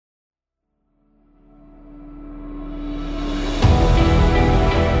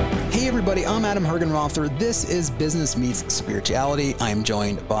everybody. I'm Adam Hergenrother. This is Business Meets Spirituality. I'm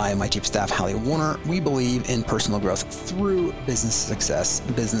joined by my chief of staff, Hallie Warner. We believe in personal growth through business success.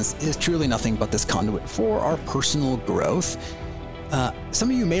 Business is truly nothing but this conduit for our personal growth. Some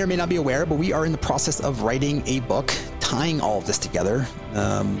of you may or may not be aware, but we are in the process of writing a book tying all of this together.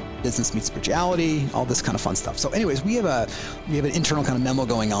 Business Meets Spirituality, all this kind of fun stuff. So anyways, we have an internal kind of memo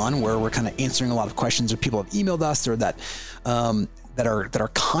going on where we're kind of answering a lot of questions that people have emailed us or that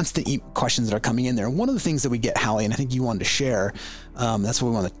are constant questions that are coming in there. And one of the things that we get, Hallie, and I think you wanted to share, that's what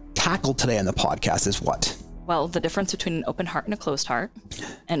we want to tackle today on the podcast is what? Well, the difference between an open heart and a closed heart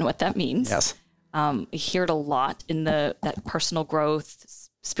and what that means. Yes. I hear it a lot in that personal growth,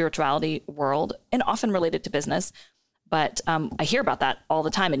 spirituality world, and often related to business. But I hear about that all the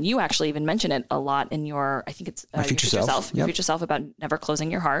time. And you actually even mention it a lot in your, I think it's Your Future Self. Your Future Self, about never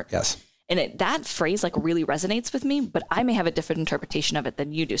closing your heart. Yes. And that phrase like really resonates with me, but I may have a different interpretation of it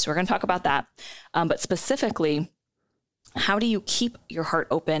than you do. So we're going to talk about that. But specifically, how do you keep your heart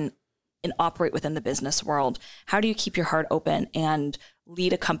open and operate within the business world? How do you keep your heart open and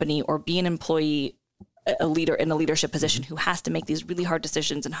lead a company or be an employee, a leader in a leadership position who has to make these really hard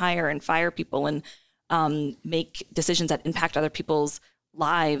decisions and hire and fire people and make decisions that impact other people's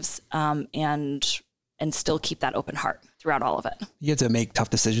lives, and still keep that open heart throughout all of it? You have to make tough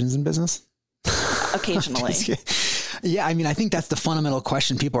decisions in business? Occasionally. Yeah. I mean, I think that's the fundamental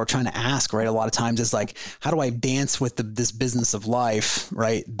question people are trying to ask, right? A lot of times is like, how do I dance with this business of life,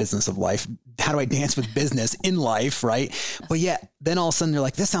 right? Business of life. How do I dance with business in life, right? But yet then all of a sudden they're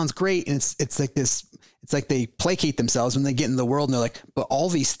like, this sounds great. And it's like this, it's like they placate themselves when they get in the world and they're like, but all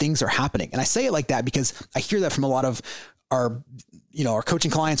these things are happening. And I say it like that because I hear that from a lot of our coaching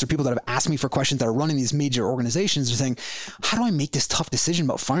clients or people that have asked me for questions that are running these major organizations. They're saying, how do I make this tough decision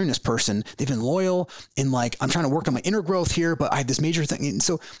about firing this person? They've been loyal and like, I'm trying to work on my inner growth here, but I have this major thing. And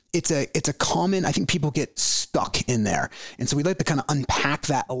so it's a common, I think people get stuck in there. And so we'd like to kind of unpack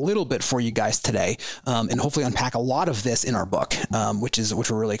that a little bit for you guys today. And hopefully unpack a lot of this in our book, which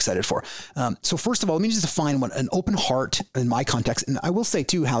we're really excited for. So first of all, let me just define what an open heart in my context. And I will say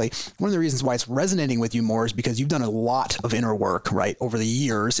too, Hallie, one of the reasons why it's resonating with you more is because you've done a lot of inner work, right, over the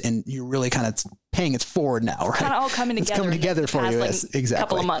years, and you're really kind of paying it forward now, right? It's kind of all coming together. It's coming together for you. Like exactly.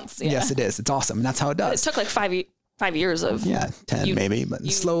 Couple of months. Yeah. Yes, it is. It's awesome. And that's how it does. But it took like 5 years of 10 maybe, but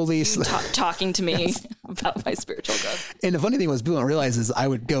slowly talking to me about my spiritual growth. And the funny thing was, people don't realize is I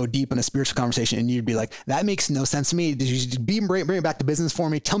would go deep in a spiritual conversation and you'd be like, that makes no sense to me. Did you bring it back to business for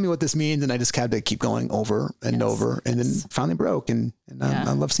me? Tell me what this means. And I just had to keep going over and over and then finally broke. And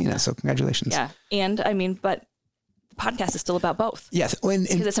I love seeing it. So congratulations. Yeah. And I mean, but the podcast is still about both. Yes.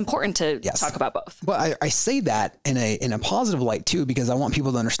 Because it's important to talk about both. But I say that in a positive light too, because I want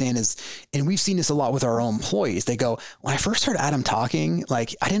people to understand and we've seen this a lot with our own employees. They go, when I first heard Adam talking,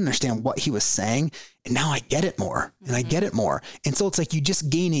 like I didn't understand what he was saying. And now I get it more and I get it more. And so it's like, you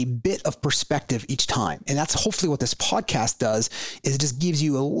just gain a bit of perspective each time. And that's hopefully what this podcast does, is it just gives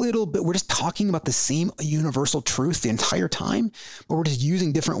you a little bit, we're just talking about the same universal truth the entire time, but we're just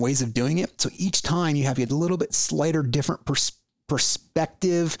using different ways of doing it. So each time you have a little bit slighter, different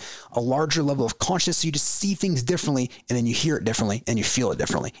perspective, a larger level of consciousness. So you just see things differently and then you hear it differently and you feel it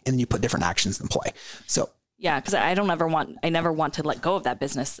differently. And then you put different actions in play. So yeah, because I never want to let go of that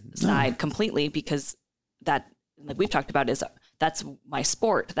business side completely, because that, like we've talked about, that's my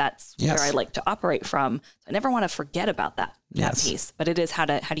sport. That's where I like to operate from. So I never want to forget about that piece, but it is how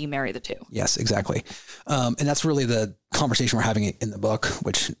do you marry the two? Yes, exactly. And that's really the conversation we're having in the book,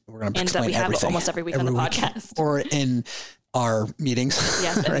 which we're going to explain and that we have everything. Almost every week on the podcast or in our meetings.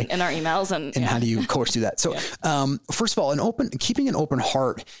 Yes, right? In our emails and how do you coach through that? So, first of all, keeping an open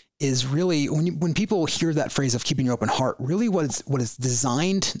heart is really, when people hear that phrase of keeping your open heart, really what is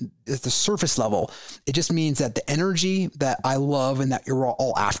designed at the surface level, it just means that the energy that I love and that you're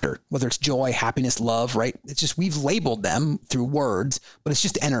all after, whether it's joy, happiness, love, right? It's just, we've labeled them through words, but it's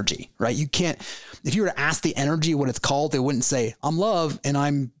just energy, right? You can't, if you were to ask the energy what it's called, they wouldn't say, I'm love and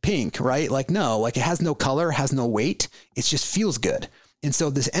I'm pink, right? Like, no, like it has no color, has no weight. It just feels good. And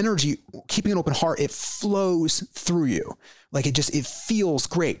so this energy, keeping an open heart, it flows through you. Like it feels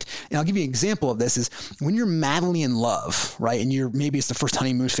great. And I'll give you an example of this is when you're madly in love, right? And maybe it's the first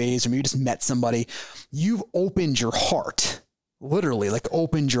honeymoon phase, or maybe you just met somebody, you've opened your heart, literally like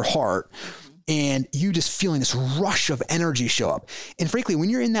opened your heart. And you just feeling this rush of energy show up. And frankly, when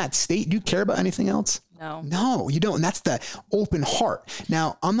you're in that state, do you care about anything else? No, you don't. And that's the open heart.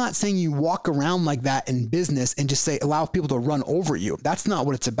 Now, I'm not saying you walk around like that in business and just allow people to run over you. That's not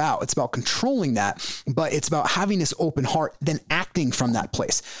what it's about. It's about controlling that, but it's about having this open heart, then acting from that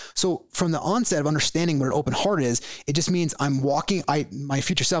place. So from the onset of understanding what an open heart is, it just means I'm walking. My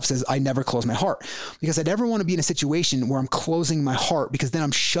future self says, I never close my heart, because I never want to be in a situation where I'm closing my heart, because then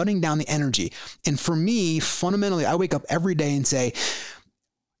I'm shutting down the energy. And for me, fundamentally, I wake up every day and say,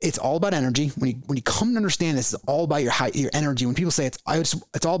 it's all about energy. When you come to understand this, it's all about your energy. When people say it's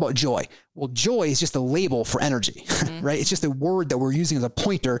all about joy. Well, joy is just a label for energy, right? It's just a word that we're using as a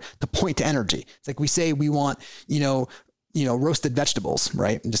pointer to point to energy. It's like we say we want, roasted vegetables,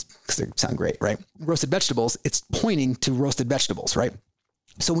 right? And just because they sound great, right? Roasted vegetables, it's pointing to roasted vegetables, right?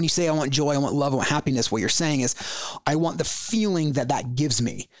 So when you say I want joy, I want love, I want happiness, what you're saying is I want the feeling that gives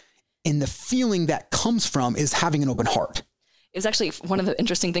me. And the feeling that comes from is having an open heart. It was actually one of the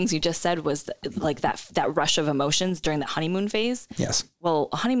interesting things you just said was like that rush of emotions during the honeymoon phase. Yes. Well,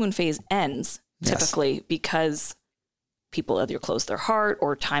 a honeymoon phase ends typically because people either close their heart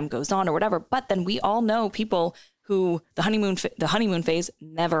or time goes on or whatever. But then we all know people who the honeymoon phase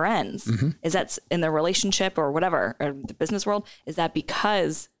never ends. Mm-hmm. Is that in their relationship or whatever, or the business world? Is that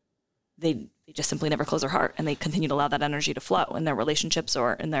because they just simply never close their heart and they continue to allow that energy to flow in their relationships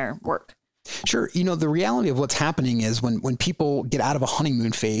or in their work? Sure. The reality of what's happening is when people get out of a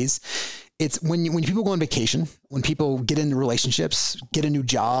honeymoon phase, it's when people go on vacation, when people get into relationships, get a new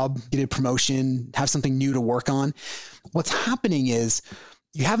job, get a promotion, have something new to work on. What's happening is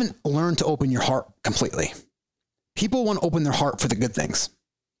you haven't learned to open your heart completely. People want to open their heart for the good things.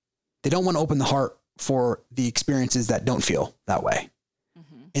 They don't want to open the heart for the experiences that don't feel that way.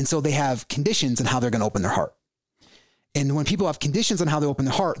 Mm-hmm. And so they have conditions on how they're going to open their heart. And when people have conditions on how they open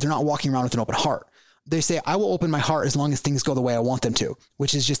their heart, they're not walking around with an open heart. They say, I will open my heart as long as things go the way I want them to,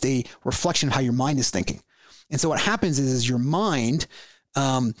 which is just a reflection of how your mind is thinking. And so what happens is your mind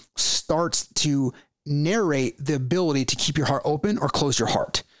starts to narrate the ability to keep your heart open or close your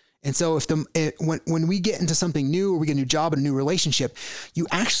heart. And so when we get into something new, or we get a new job and a new relationship, you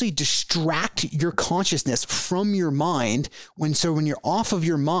actually distract your consciousness from your mind. When you're off of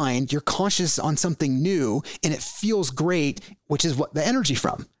your mind, you're conscious on something new and it feels great, which is what the energy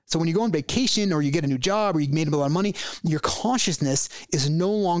from. So when you go on vacation or you get a new job or you made a lot of money, your consciousness is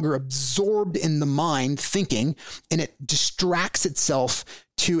no longer absorbed in the mind thinking, and it distracts itself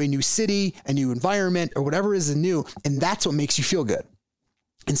to a new city, a new environment, or whatever is new. And that's what makes you feel good.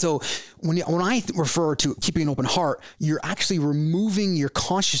 And so when I refer to keeping an open heart, you're actually removing your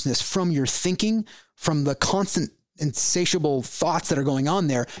consciousness from your thinking, from the constant insatiable thoughts that are going on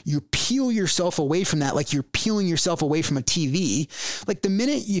there. You peel yourself away from that, like you're peeling yourself away from a TV. Like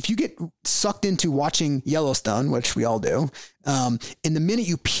if you get sucked into watching Yellowstone, which we all do, and the minute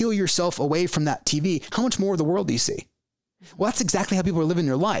you peel yourself away from that TV, how much more of the world do you see? Well, that's exactly how people are living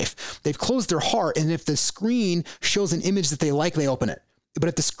their life. They've closed their heart, and if the screen shows an image that they like, they open it. But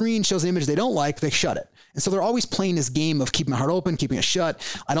if the screen shows an image they don't like, they shut it. And so they're always playing this game of keeping my heart open, keeping it shut.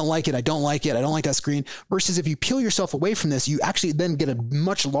 I don't like it. I don't like it. I don't like that screen. Versus if you peel yourself away from this, you actually then get a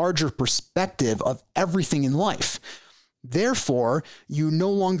much larger perspective of everything in life. Therefore, you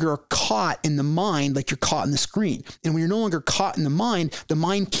no longer are caught in the mind like you're caught in the screen. And when you're no longer caught in the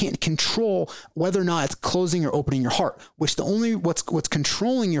mind can't control whether or not it's closing or opening your heart, which what's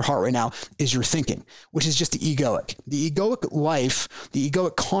controlling your heart right now is your thinking, which is just the egoic. The egoic life, the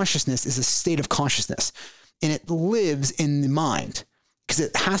egoic consciousness is a state of consciousness, and it lives in the mind. Because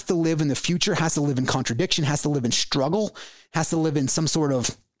it has to live in the future, has to live in contradiction, has to live in struggle, has to live in some sort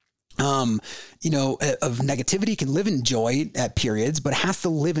of of negativity. Can live in joy at periods, but has to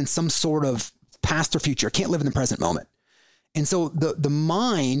live in some sort of past or future. It can't live in the present moment. And so the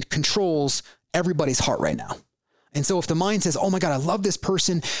mind controls everybody's heart right now. And so if the mind says, oh my God, I love this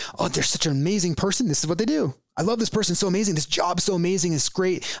person. Oh, they're such an amazing person. This is what they do. I love this person. So amazing. This job's so amazing. It's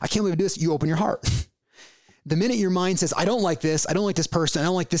great. I can't believe I do this. You open your heart. The minute your mind says, I don't like this. I don't like this person. I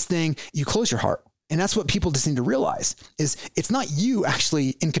don't like this thing. You close your heart. And that's what people just need to realize is it's not you actually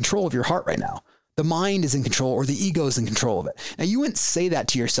in control of your heart right now. The mind is in control, or the ego is in control of it. Now you wouldn't say that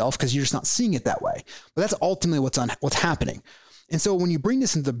to yourself because you're just not seeing it that way, but that's ultimately what's happening. And so when you bring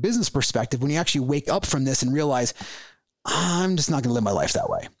this into the business perspective, when you actually wake up from this and realize, I'm just not going to live my life that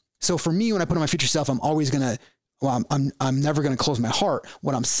way. So for me, when I put on my future self, I'm never going to close my heart.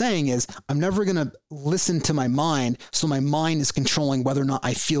 What I'm saying is I'm never going to listen to my mind. So my mind is controlling whether or not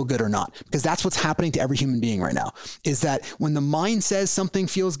I feel good or not, because that's what's happening to every human being right now, is that when the mind says something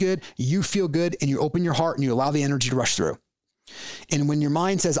feels good, you feel good and you open your heart and you allow the energy to rush through. And when your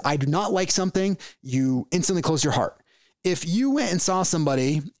mind says, I do not like something, you instantly close your heart. if you went and saw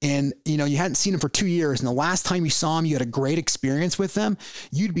somebody and, you hadn't seen them for 2 years and the last time you saw them, you had a great experience with them,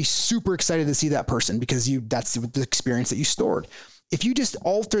 you'd be super excited to see that person because that's the experience that you stored. If you just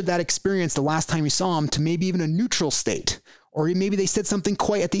altered that experience the last time you saw them to maybe even a neutral state, or maybe they said something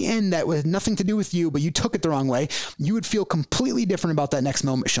quite at the end that had nothing to do with you, but you took it the wrong way, you would feel completely different about that next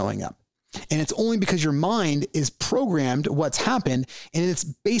moment showing up. And it's only because your mind is programmed what's happened, and it's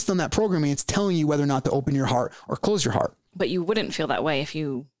based on that programming. It's telling you whether or not to open your heart or close your heart. But you wouldn't feel that way if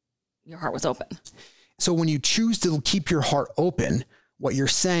your heart was open. So when you choose to keep your heart open, what you're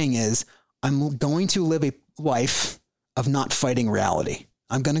saying is, I'm going to live a life of not fighting reality.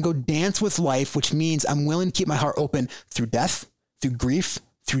 I'm going to go dance with life, which means I'm willing to keep my heart open through death, through grief,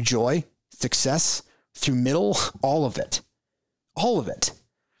 through joy, success, through middle, all of it. All of it.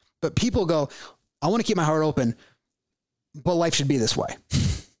 But people go, I want to keep my heart open, but life should be this way.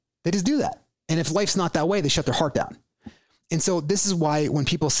 They just do that. And if life's not that way, they shut their heart down. And so this is why when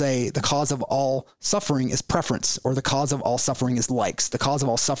people say the cause of all suffering is preference, or the cause of all suffering is likes, the cause of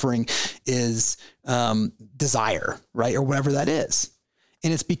all suffering is desire, right? Or whatever that is.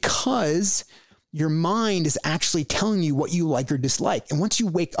 And it's because your mind is actually telling you what you like or dislike. And once you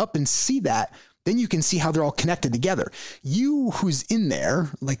wake up and see that, then you can see how they're all connected together. You who's in there,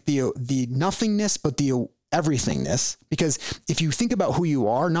 like the nothingness, but the everythingness, because if you think about who you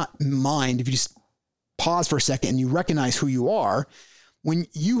are, not mind, if you just pause for a second and you recognize who you are, when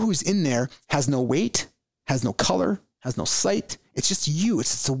you who's in there has no weight, has no color, has no sight, it's just you,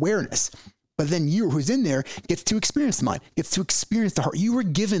 it's just awareness. But then you who's in there gets to experience the mind, gets to experience the heart. You were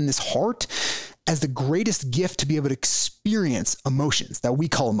given this heart as the greatest gift to be able to experience emotions that we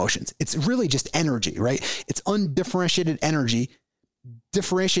call emotions. It's really just energy, right? It's undifferentiated energy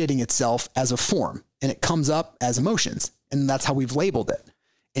differentiating itself as a form, and it comes up as emotions. And that's how we've labeled it.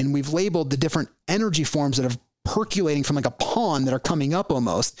 And we've labeled the different energy forms that are percolating from like a pond that are coming up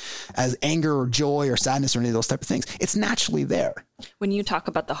almost as anger or joy or sadness or any of those type of things. It's naturally there. When you talk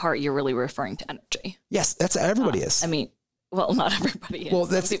about the heart, you're really referring to energy. Yes, that's everybody is. I mean, well, not everybody is. Well,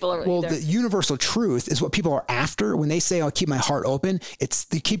 the universal truth is what people are after when they say, I'll keep my heart open. It's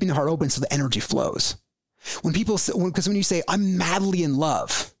the keeping the heart open so the energy flows. When people say, because when you say, I'm madly in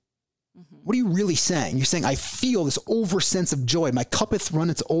love, what are you really saying? You're saying, I feel this over sense of joy. My cuppeth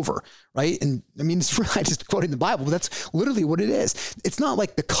runneth over, right? And I mean, it's really, I just quoting the Bible, but that's literally what it is. It's not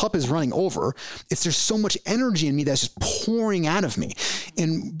like the cup is running over. It's there's so much energy in me that's just pouring out of me.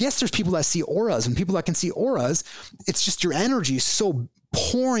 And yes, there's people that see auras, and people that can see auras. It's just your energy is so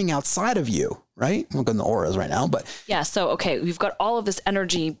pouring outside of you, right? I'm not going to auras right now, but yeah. So, okay, we've got all of this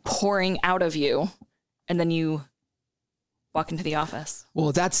energy pouring out of you, and then you walk into the office. Well,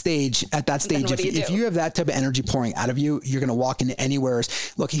 at that stage, if you have that type of energy pouring out of you, you're going to walk into anywhere.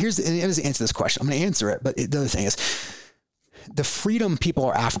 Look, here's the answer to this question. I'm going to answer it. But the other thing is, the freedom people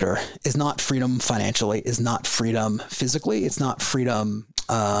are after is not freedom financially, is not freedom physically. It's not freedom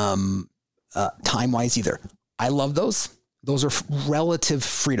time-wise either. I love those. Those are relative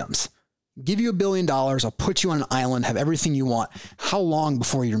freedoms. Give you $1 billion. I'll put you on an island, have everything you want. How long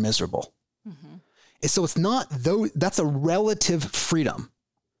before you're miserable? So it's not though, that's a relative freedom.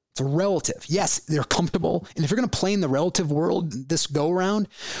 It's a relative. Yes, they're comfortable. And if you're going to play in the relative world, this go around,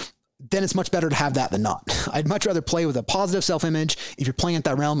 then it's much better to have that than not. I'd much rather play with a positive self-image if you're playing at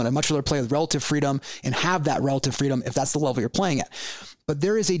that realm, and I'd much rather play with relative freedom and have that relative freedom if that's the level you're playing at. But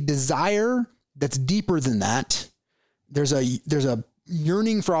there is a desire that's deeper than that. There's a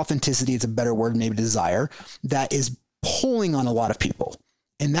yearning for authenticity. It's a better word, maybe desire, that is pulling on a lot of people.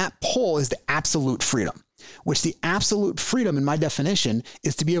 And that pull is the absolute freedom, which the absolute freedom in my definition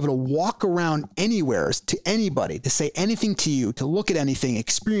is to be able to walk around anywhere to anybody, to say anything to you, to look at anything,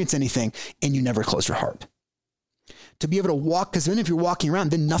 experience anything, and you never close your heart. To be able to walk, because then if you're walking around,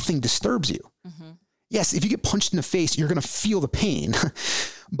 then nothing disturbs you. Yes, if you get punched in the face, you're going to feel the pain,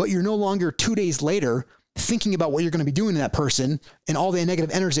 but you're no longer 2 days later thinking about what you're going to be doing to that person and all the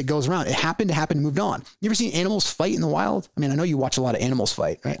negative energy that goes around. It happened, moved on. You ever seen animals fight in the wild? I mean, I know you watch a lot of animals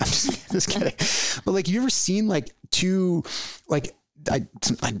fight, right? I'm just kidding. But like, you ever seen like two, like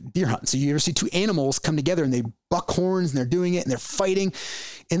deer hunt. So you ever see two animals come together and they buck horns and they're doing it and they're fighting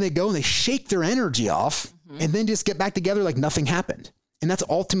and they go and they shake their energy off and then just get back together like nothing happened. And that's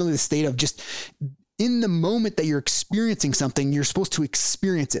ultimately the state of just in the moment that you're experiencing something, you're supposed to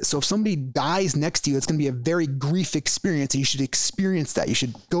experience it. So if somebody dies next to you, it's going to be a very grief experience, and you should experience that. You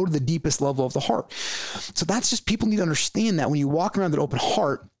should go to the deepest level of the heart. So that's just, people need to understand that when you walk around with an open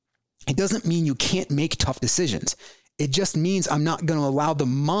heart, it doesn't mean you can't make tough decisions. It just means I'm not going to allow the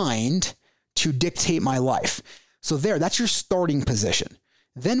mind to dictate my life. So that's your starting position.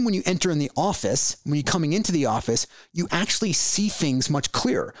 Then when you enter in the office, when you're coming into the office, you actually see things much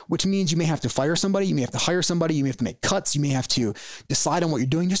clearer, which means you may have to fire somebody, you may have to hire somebody, you may have to make cuts, you may have to decide on what you're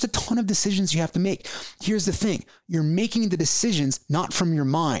doing. There's a ton of decisions you have to make. Here's the thing. You're making the decisions not from your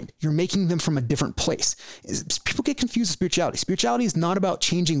mind. You're making them from a different place. People get confused with spirituality. Spirituality is not about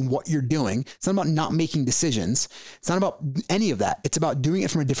changing what you're doing. It's not about not making decisions. It's not about any of that. It's about doing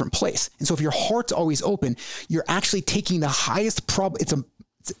it from a different place. And so if your heart's always open, you're actually taking the highest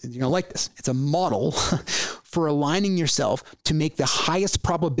you're going to like this. It's a model for aligning yourself to make the highest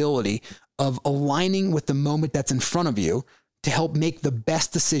probability of aligning with the moment that's in front of you to help make the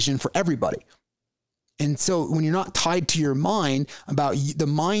best decision for everybody. And so when you're not tied to your mind about the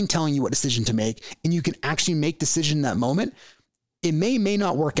mind telling you what decision to make, and you can actually make decision in that moment, it may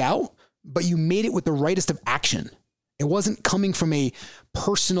not work out, but you made it with the rightest of action. It wasn't coming from a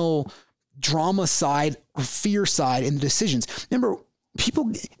personal drama side or fear side in the decisions. Remember,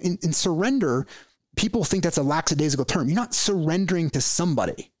 people in surrender, people think that's a lackadaisical term. You're not surrendering to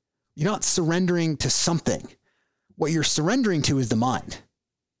somebody. You're not surrendering to something. What you're surrendering to is the mind.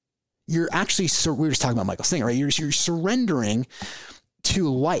 You're actually, we were just talking about Michael Singer, right? You're surrendering to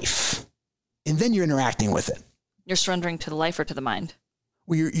life, and then you're interacting with it. You're surrendering to the life or to the mind?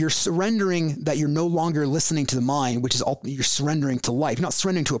 Well, you're surrendering that you're no longer listening to the mind, which is you're surrendering to life. You're not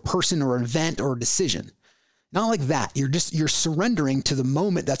surrendering to a person or an event or a decision. Not like that. You're surrendering to the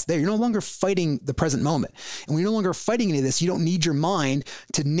moment that's there. You're no longer fighting the present moment. And when you're no longer fighting any of this, you don't need your mind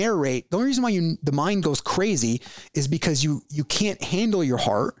to narrate. The only reason why the mind goes crazy is because you can't handle your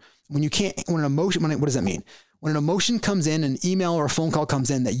heart. What does that mean? When an emotion comes in, an email or a phone call comes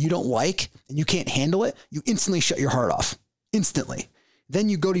in that you don't like and you can't handle it, you instantly shut your heart off. Instantly. Then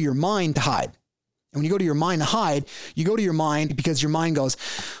you go to your mind to hide. And when you go to your mind to hide, you go to your mind because your mind goes,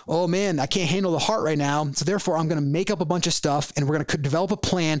 oh man, I can't handle the heart right now. So therefore I'm going to make up a bunch of stuff and we're going to develop a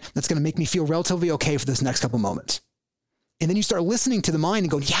plan that's going to make me feel relatively okay for this next couple of moments. And then you start listening to the mind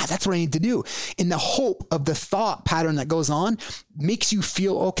and go, yeah, that's what I need to do. And the hope of the thought pattern that goes on makes you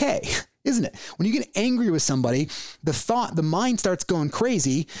feel okay, isn't it? When you get angry with somebody, the mind starts going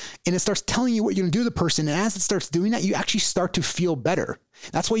crazy and it starts telling you what you're going to do to the person. And as it starts doing that, you actually start to feel better.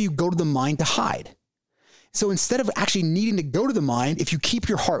 That's why you go to the mind to hide. So instead of actually needing to go to the mind, if you keep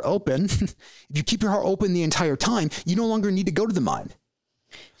your heart open, the entire time, you no longer need to go to the mind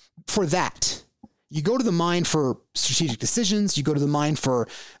for that. You go to the mind for strategic decisions. You go to the mind for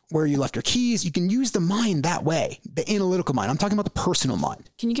where you left your keys. You can use the mind that way, the analytical mind. I'm talking about the personal mind.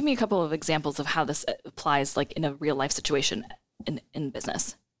 Can you give me a couple of examples of how this applies like in a real life situation in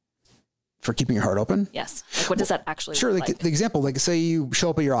business? For keeping your heart open? Yes. Like what does that actually look like? Sure. Like The example, like say you show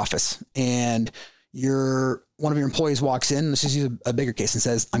up at your office and one of your employees walks in, let's just use a bigger case, and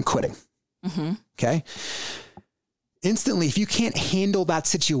says, I'm quitting. Mm-hmm. Okay. Instantly, if you can't handle that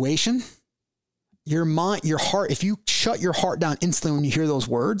situation, your heart, if you shut your heart down instantly when you hear those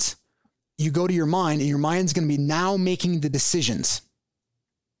words, you go to your mind and your mind's going to be now making the decisions.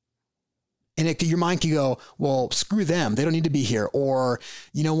 And your mind can go, well, screw them. They don't need to be here. Or,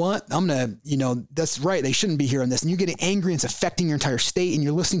 you know what? That's right. They shouldn't be here on this. And you're getting angry and it's affecting your entire state and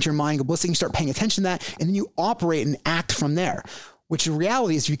you're listening to your mind, you start paying attention to that. And then you operate and act from there, which in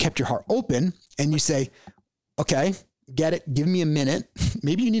reality is you kept your heart open and you say, okay, get it. Give me a minute.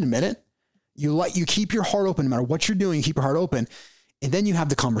 Maybe you need a minute. You keep your heart open no matter what you're doing, you keep your heart open. And then you have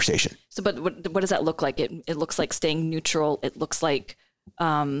the conversation. So, but what does that look like? It looks like staying neutral. It looks like,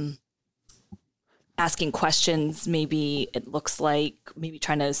 asking questions. Maybe it looks like maybe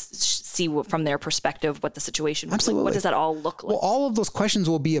trying to see from their perspective what the situation. Absolutely. What does that all look like? Well, all of those questions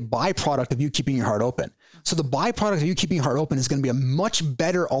will be a byproduct of you keeping your heart open. So the byproduct of you keeping your heart open is going to be a much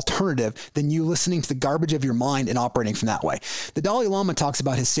better alternative than you listening to the garbage of your mind and operating from that way. The Dalai Lama talks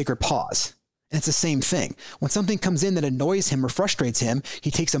about his sacred pause. And it's the same thing. When something comes in that annoys him or frustrates him,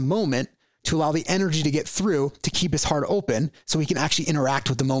 he takes a moment to allow the energy to get through to keep his heart open so he can actually interact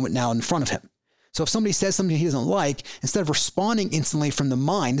with the moment now in front of him. So if somebody says something he doesn't like, instead of responding instantly from the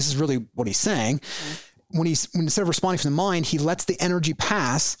mind, this is really what he's saying. Mm-hmm. Instead of responding from the mind, he lets the energy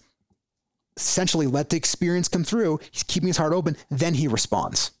pass, essentially let the experience come through. He's keeping his heart open. Then he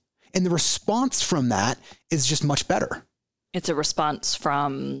responds. And the response from that is just much better. It's a response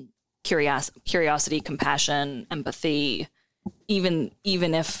from curiosity, compassion, empathy, even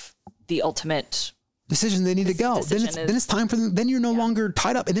if the ultimate decision they need to go. Then it's time for them. Then you're no longer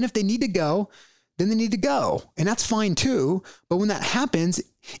tied up. And then if they need to go, then they need to go. And that's fine too. But when that happens,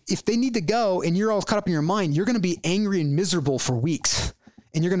 if they need to go and you're all caught up in your mind, you're going to be angry and miserable for weeks.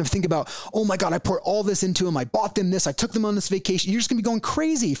 And you're going to think about, oh my God, I poured all this into them. I bought them this. I took them on this vacation. You're just going to be going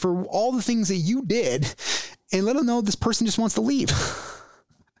crazy for all the things that you did. And let them know this person just wants to leave.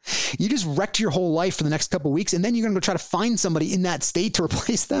 You just wrecked your whole life for the next couple of weeks, and then you're going to go try to find somebody in that state to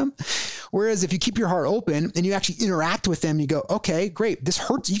replace them. Whereas if you keep your heart open and you actually interact with them, you go, okay, great. This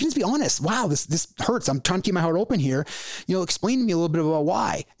hurts. You can just be honest. Wow, this hurts. I'm trying to keep my heart open here. Explain to me a little bit about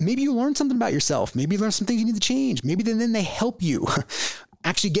why. Maybe you learn something about yourself. Maybe you learn some things you need to change. Maybe then they help you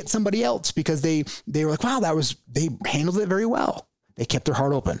actually get somebody else because they were like, wow, they handled it very well. They kept their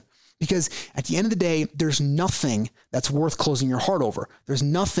heart open. Because at the end of the day, there's nothing that's worth closing your heart over. There's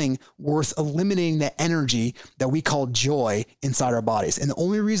nothing worth eliminating the energy that we call joy inside our bodies. And the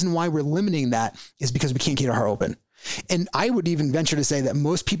only reason why we're limiting that is because we can't keep our heart open. And I would even venture to say that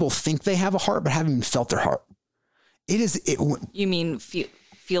most people think they have a heart, but haven't even felt their heart. You mean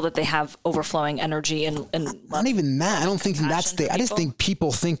feel that they have overflowing energy and not even that. I don't think that's I just think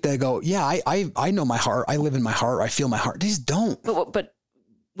people think they go, yeah, I know my heart. I live in my heart. I feel my heart. They just don't. But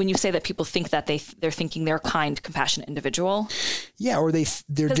when you say that people think that they're thinking they're a kind, compassionate individual. Yeah. Or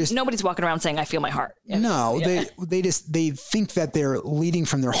they're just, nobody's walking around saying, I feel my heart. No, yeah. they think that they're leading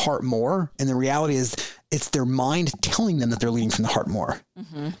from their heart more. And the reality is it's their mind telling them that they're leading from the heart more.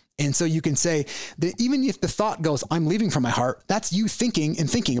 Mm-hmm. And so you can say that even if the thought goes, I'm leaving from my heart, that's you thinking and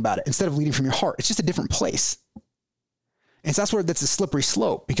thinking about it instead of leading from your heart. It's just a different place. And so that's a slippery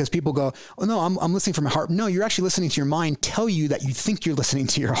slope because people go, oh no, I'm listening from my heart. No, you're actually listening to your mind tell you that you think you're listening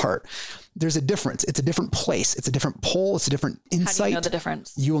to your heart. There's a difference. It's a different place. It's a different pole. It's a different insight. How do you know the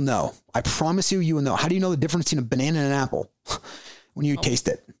difference? You will know. I promise you will know. How do you know the difference between a banana and an apple? When you taste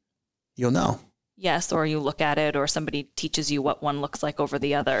it, you'll know. Yes. Or you look at it or somebody teaches you what one looks like over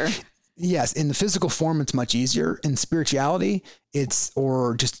the other. Yes. In the physical form, it's much easier. In spirituality,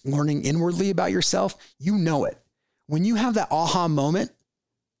 or just learning inwardly about yourself, you know it. When you have that aha moment,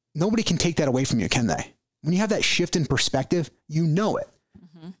 nobody can take that away from you, can they? When you have that shift in perspective, you know it.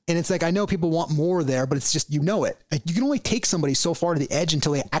 Mm-hmm. And it's like, I know people want more there, but it's just, you know it. Like, you can only take somebody so far to the edge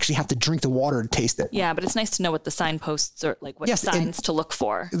until they actually have to drink the water to taste it. Yeah, but it's nice to know what the signposts are, like what signs to look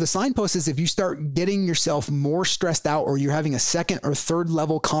for. The signpost is if you start getting yourself more stressed out or you're having a second or third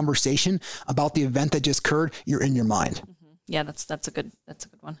level conversation about the event that just occurred, you're in your mind. Mm-hmm. Yeah, that's a good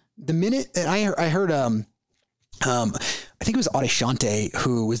one. The minute I heard, I think it was Adeshante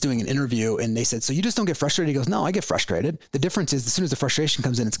who was doing an interview and they said, so you just don't get frustrated? He goes, no, I get frustrated. The difference is as soon as the frustration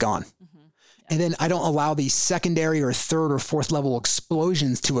comes in, it's gone. Mm-hmm. Yeah. And then I don't allow these secondary or third or fourth level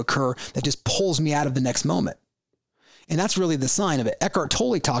explosions to occur that just pulls me out of the next moment. And that's really the sign of it. Eckhart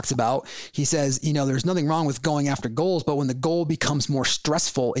Tolle talks about, he says, there's nothing wrong with going after goals, but when the goal becomes more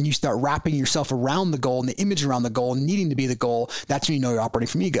stressful and you start wrapping yourself around the goal and the image around the goal and needing to be the goal, that's when you know you're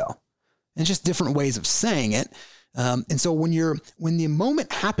operating from ego. And it's just different ways of saying it. And so when the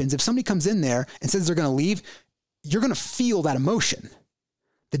moment happens, if somebody comes in there and says they're going to leave, you're going to feel that emotion.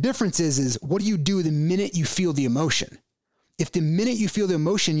 The difference is what do you do the minute you feel the emotion? If the minute you feel the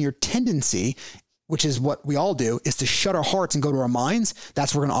emotion, your tendency, which is what we all do, is to shut our hearts and go to our minds,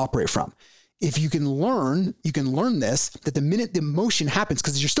 that's where we're going to operate from. If you can learn this, that the minute the emotion happens,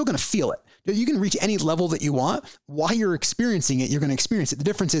 because you're still going to feel it. You can reach any level that you want. While you're experiencing it, you're going to experience it. The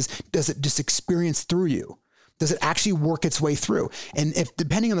difference is, does it just experience through you? Does it actually work its way through? And if,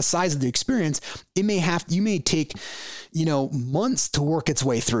 depending on the size of the experience, you may take, months to work its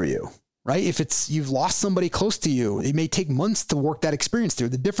way through you, right? If you've lost somebody close to you, it may take months to work that experience through.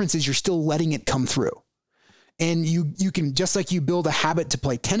 The difference is you're still letting it come through. And you can, just like you build a habit to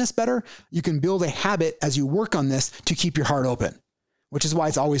play tennis better, you can build a habit as you work on this to keep your heart open, which is why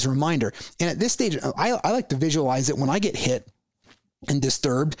it's always a reminder. And at this stage, I like to visualize it when I get hit and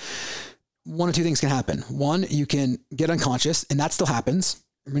disturbed. One of two things can happen. One, you can get unconscious, and that still happens.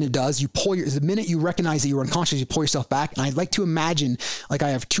 When it does, the minute you recognize that you're unconscious, you pull yourself back. And I'd like to imagine like I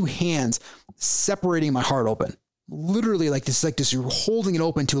have two hands separating my heart open. Literally like this, you're holding it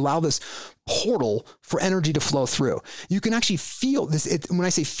open to allow this portal for energy to flow through. You can actually feel this. When I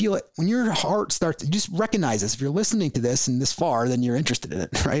say feel it, when your heart starts, you just recognize this. If you're listening to this and this far, then you're interested in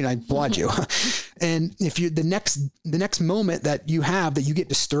it, right? I applaud you. And if you're the next moment that you have that you get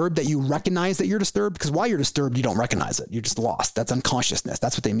disturbed, that you recognize that you're disturbed, because while you're disturbed, you don't recognize it. You're just lost. That's unconsciousness.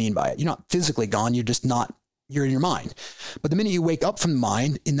 That's what they mean by it. You're not physically gone. You're just not. You're in your mind. But the minute you wake up from the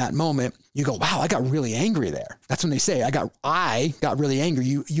mind in that moment, you go, wow, I got really angry there. That's when they say, I got really angry.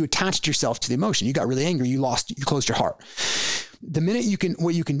 You attached yourself to the emotion. You got really angry. You closed your heart. The minute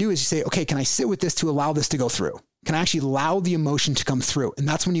what you can do is you say, okay, can I sit with this to allow this to go through? Can I actually allow the emotion to come through? And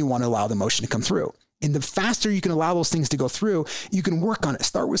that's when you want to allow the emotion to come through. And the faster you can allow those things to go through, you can work on it.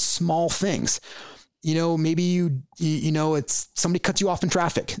 Start with small things. Maybe it's somebody cuts you off in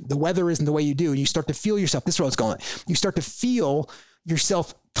traffic. The weather isn't the way you do. And you start to feel yourself. This is where it's going. You start to feel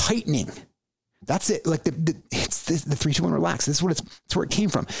yourself tightening. That's it. Like it's the 3, 2, 1, relax. This is what it's where it came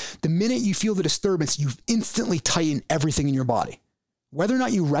from. The minute you feel the disturbance, you instantly tighten everything in your body. Whether or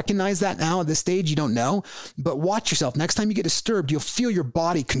not you recognize that now at this stage, you don't know, but watch yourself. Next time you get disturbed, you'll feel your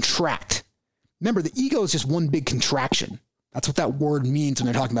body contract. Remember, the ego is just one big contraction. That's what that word means when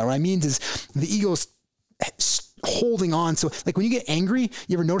they're talking about it. What it means is the ego is holding on. So like when you get angry,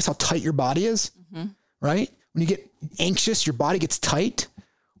 you ever notice how tight your body is, right? When you get anxious, your body gets tight,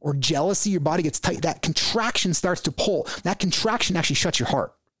 or jealousy, your body gets tight. That contraction starts to pull. That contraction actually shuts your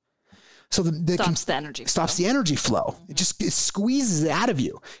heart. So stops the energy flow. It squeezes it out of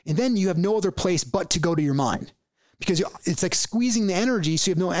you. And then you have no other place but to go to your mind. Because it's like squeezing the energy,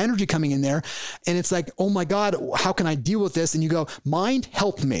 so you have no energy coming in there. And it's like, oh my God, how can I deal with this? And you go, mind,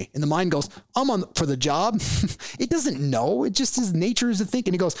 help me. And the mind goes, I'm on for the job. It doesn't know. It just is nature is to think.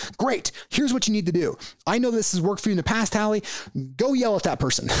 And it goes, great, here's what you need to do. I know this has worked for you in the past, Hallie. Go yell at that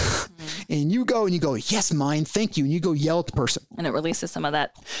person. And you go, yes, mind, thank you. And you go yell at the person. And it releases some of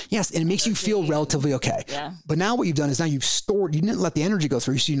that. Yes. And it makes you feel relatively okay. Yeah. But now what you've done is now you've stored, you didn't let the energy go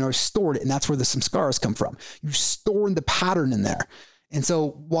through. So you stored it. And that's where the samskaras come from. You stored the pattern in there. And so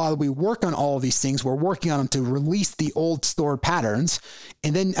while we work on all of these things, we're working on them to release the old stored patterns.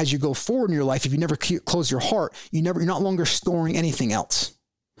 And then as you go forward in your life, if you never close your heart, you're not longer storing anything else.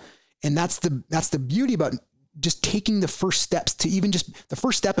 And that's the beauty about just taking the first steps to even just the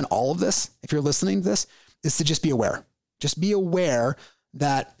first step in all of this. If you're listening to this, is to just be aware. Just be aware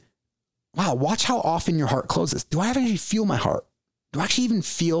that, wow, watch how often your heart closes. Do I actually feel my heart? Do I actually even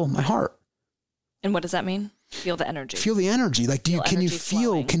feel my heart? And what does that mean? Feel the energy. Feel the energy. Like, can you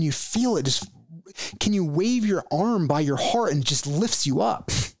feel it? Just, can you wave your arm by your heart and it just lifts you up?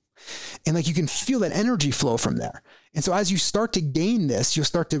 And like, you can feel that energy flow from there. And so as you start to gain this, you'll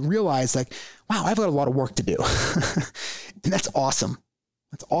start to realize like, wow, I've got a lot of work to do. And that's awesome.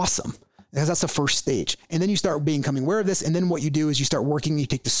 That's awesome. Because that's the first stage. And then you start becoming aware of this. And then what you do is you start working, you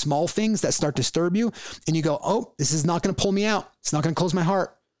take the small things that start to disturb you and you go, oh, this is not going to pull me out. It's not going to close my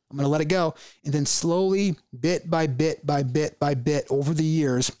heart. I'm going to let it go. And then slowly, bit by bit, over the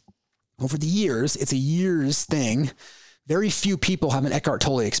years, it's a years thing. Very few people have an Eckhart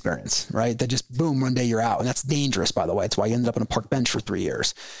Tolle experience, right? That just boom, one day you're out. And that's dangerous, by the way. It's why you ended up on a park bench for 3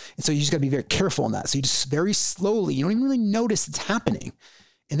 years. And so you just got to be very careful in that. So you just very slowly, you don't even really notice it's happening.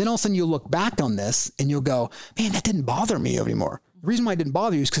 And then all of a sudden you'll look back on this and you'll go, man, that didn't bother me anymore. The reason why it didn't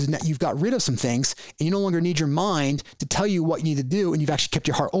bother you is because you've got rid of some things and you no longer need your mind to tell you what you need to do. And you've actually kept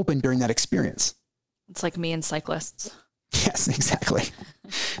your heart open during that experience. It's like me and cyclists. Yes, exactly.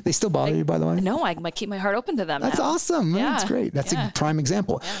 They still bother you, by the way? No, I keep my heart open to them. That's awesome. Yeah. That's great. That's a prime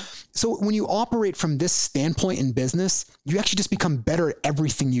example. Yeah. So when you operate from this standpoint in business, you actually just become better at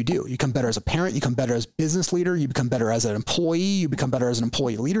everything you do. You become better as a parent. You become better as a business leader. You become better as an employee. You become better as an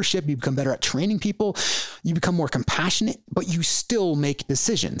employee leadership. You become better at training people. You become more compassionate, but you still make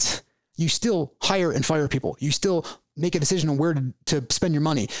decisions. You still hire and fire people. You still make a decision on where to spend your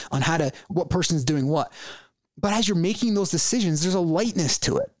money, on what person's doing what. But as you're making those decisions, there's a lightness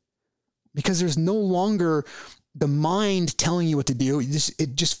to it because there's no longer the mind telling you what to do.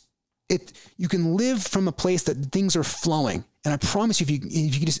 You can live from a place that things are flowing. And I promise you,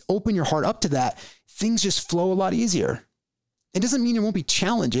 if you just open your heart up to that, things just flow a lot easier. It doesn't mean there won't be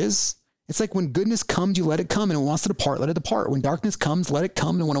challenges. It's like when goodness comes, you let it come, and when it wants to depart, let it depart. When darkness comes, let it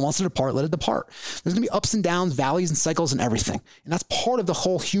come, and when it wants to depart, let it depart. There's going to be ups and downs, valleys and cycles and everything. And that's part of the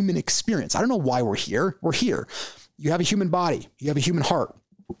whole human experience. I don't know why we're here. We're here. You have a human body. You have a human heart.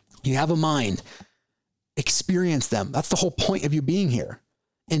 You have a mind. Experience them. That's the whole point of you being here.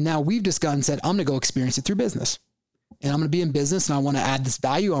 And now we've just gone and said, I'm going to go experience it through business. And I'm going to be in business and I want to add this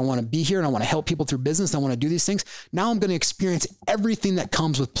value. I want to be here and I want to help people through business. I want to do these things. Now I'm going to experience everything that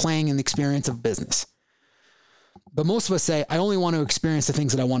comes with playing in the experience of business. But most of us say, I only want to experience the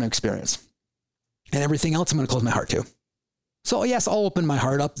things that I want to experience. And everything else I'm going to close my heart to. So yes, I'll open my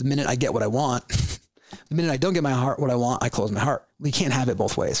heart up the minute I get what I want. The minute I don't get my heart what I want, I close my heart. We can't have it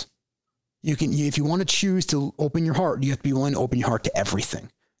both ways. If you want to choose to open your heart, you have to be willing to open your heart to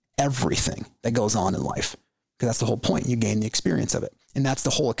everything that goes on in life. Because that's the whole point. You gain the experience of it. And that's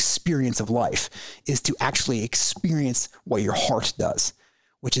the whole experience of life, is to actually experience what your heart does,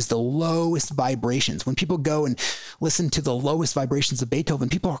 which is the lowest vibrations. When people go and listen to the lowest vibrations of Beethoven,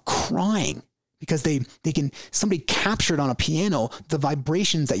 people are crying because somebody captured on a piano the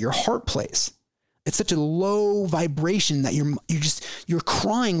vibrations that your heart plays. It's such a low vibration that you're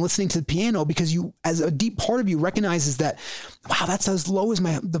crying listening to the piano because as a deep part of you recognizes that, wow, that's as low as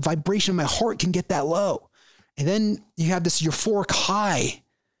the vibration of my heart can get that low. And then you have this euphoric high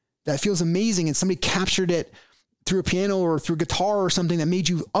that feels amazing. And somebody captured it through a piano or through guitar or something that made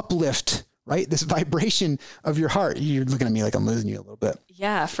you uplift right? This vibration of your heart. You're looking at me like I'm losing you a little bit.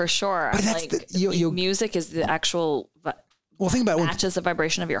 Yeah, for sure. But that's like, music is the actual think about matches the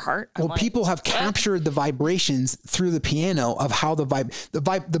vibration of your heart. People have captured the vibrations through the piano of how the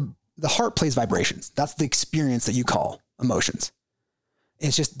heart plays vibrations. That's the experience that you call emotions.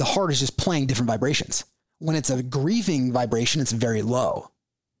 It's just the heart is just playing different vibrations. When it's a grieving vibration, it's very low,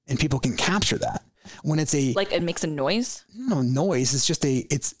 and people can capture that. When it's it makes a noise. No noise. It's just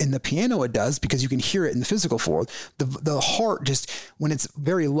it's in the piano. It does, because you can hear it in the physical world. The heart just, when it's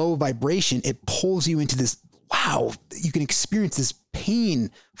very low vibration, it pulls you into this. Wow, you can experience this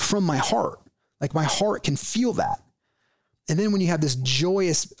pain from my heart. Like my heart can feel that. And then when you have this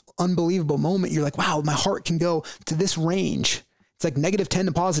joyous, unbelievable moment, you're like, wow, my heart can go to this range. It's like -10 to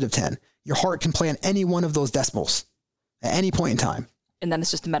 +10. Your heart can play on any one of those decimals at any point in time. And then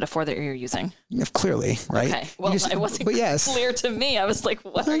it's just a metaphor that you're using. Yeah, clearly, right? Okay. Well, it wasn't clear to me. I was like,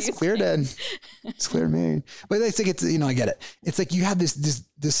 what are you clear saying? It's clear to me. But it's like, I get it. It's like you have this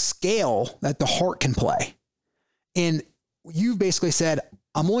scale that the heart can play. And you basically said,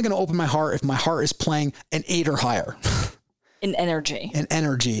 I'm only going to open my heart if my heart is playing an 8 or higher. An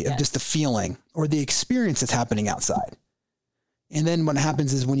energy of just the feeling or the experience that's happening outside. And then what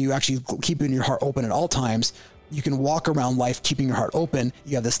happens is when you actually keep your heart open at all times, you can walk around life keeping your heart open.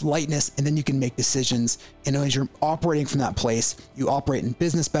 You have this lightness, and then you can make decisions. And as you're operating from that place, you operate in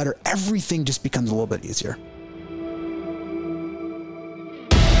business better. Everything just becomes a little bit easier.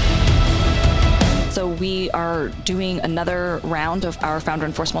 So we are doing another round of our Founder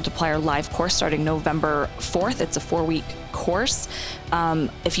and Force Multiplier live course starting November 4th. It's a 4-week course.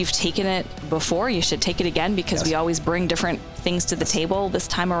 If you've taken it before, you should take it again, because we always bring different things to the table. This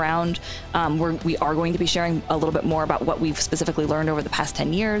time around, we are going to be sharing a little bit more about what we've specifically learned over the past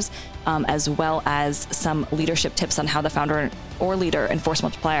 10 years, as well as some leadership tips on how the founder or leader and Force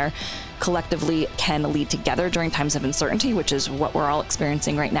Multiplier collectively can lead together during times of uncertainty, which is what we're all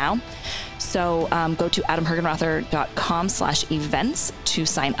experiencing right now. So go to adamhergenrother.com/events to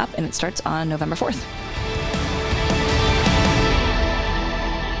sign up, and it starts on November 4th.